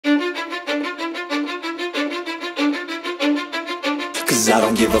'cause I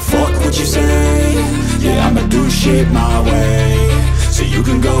don't give a fuck what you say. Yeah, I'ma do shit my way. So you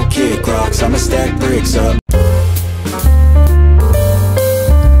can go kick rocks, I'ma stack bricks up.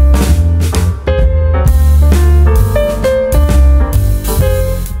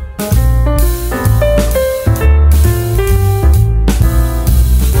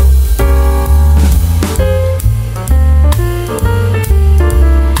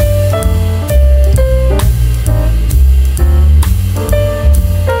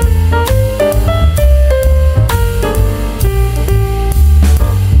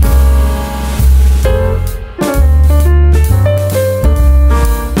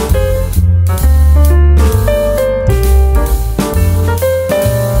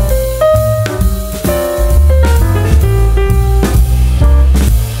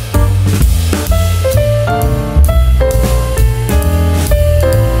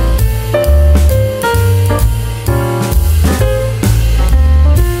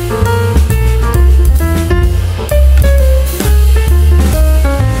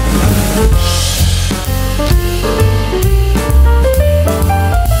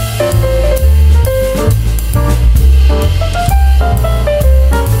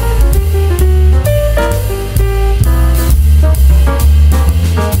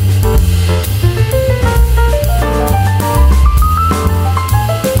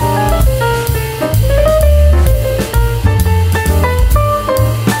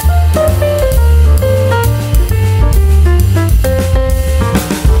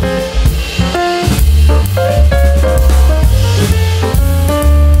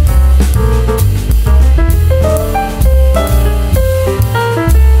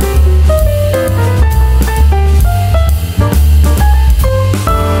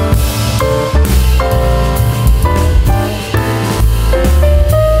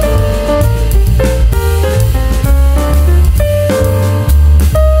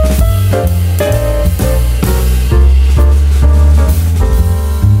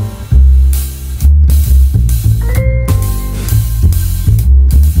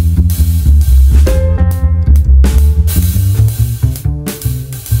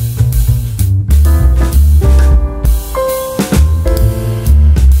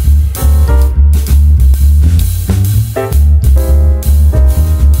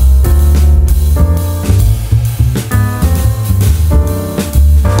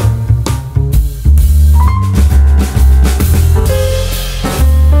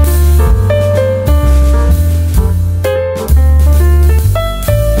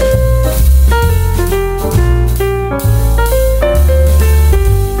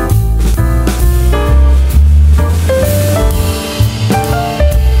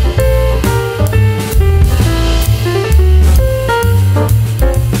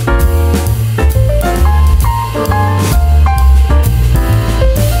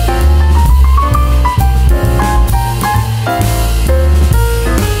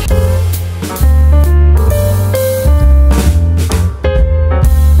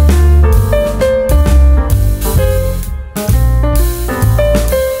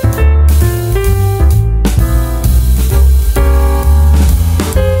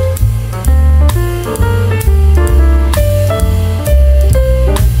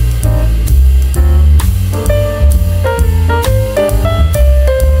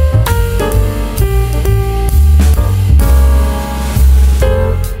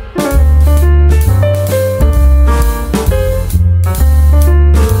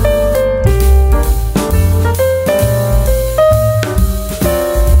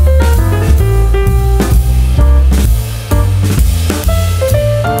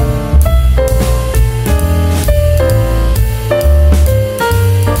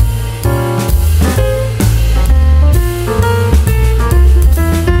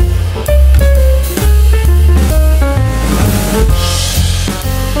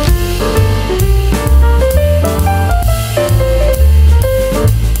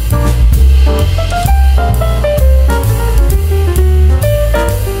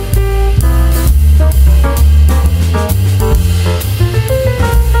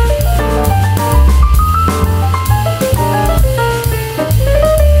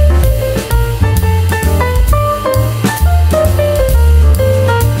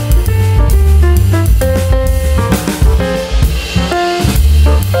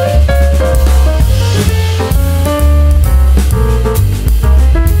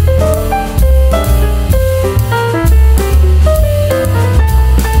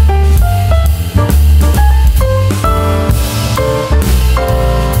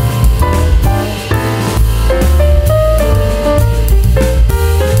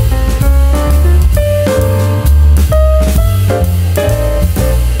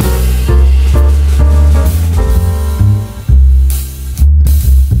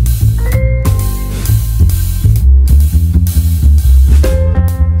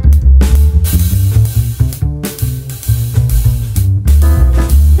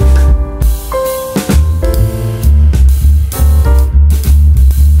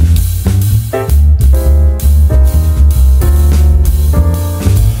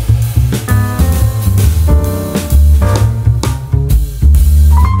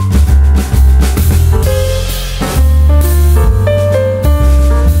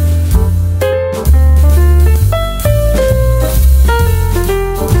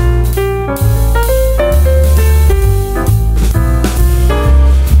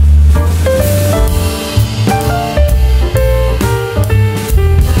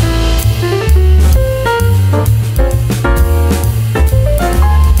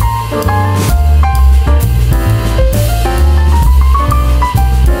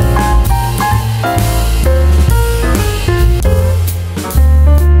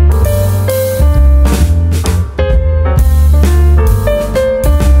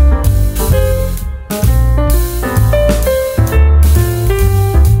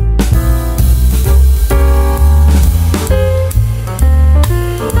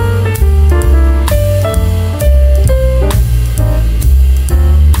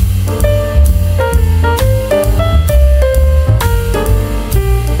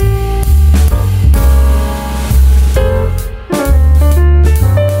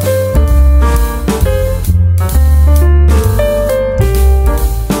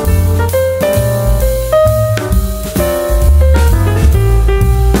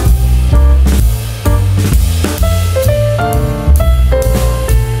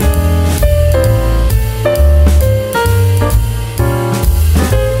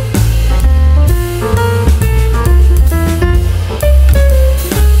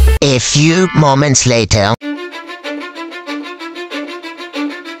 A few moments later.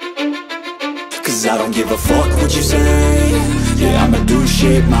 Cause I don't give a fuck what you say. Yeah, I'ma do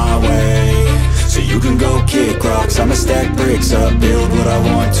shit my way. So you can go kick rocks, I'ma stack bricks up, build what I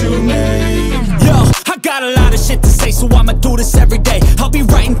want to make. Yo, I got a lot of shit to say, so I'ma do this every day. I'll be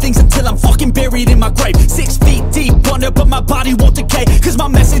writing things until I'm fucking buried in my grave. 6 feet deep under, but my body won't decay. Cause my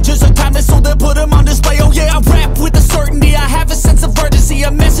messages are timeless, so they'll put them on display. Oh yeah, I rap with a certainty, I have a sense of urgency. A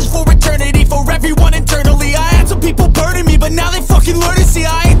message for eternity, for everyone internally. I had some people burning me, but now they fucking learn to see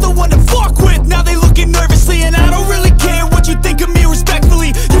I ain't the one to fuck with, now they looking nervously. And I don't really care what you think of me,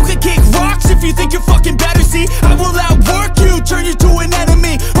 respectfully. You can kick rocks if you think you're fucking better, see. I will outwork you, turn you to an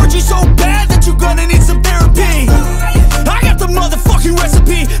enemy. Hurt you so bad that you're gonna need some therapy. I got the motherfucking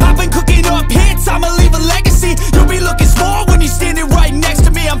recipe. I've been cooking up hits, I'ma leave a legacy. You'll be looking small when you're standing right next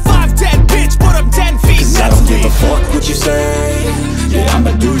to me. I'm 5'10", bitch, but I'm 10 feet next to me. Cause I don't give a fuck what you say. Yeah,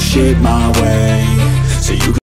 I'ma do shit my way. So you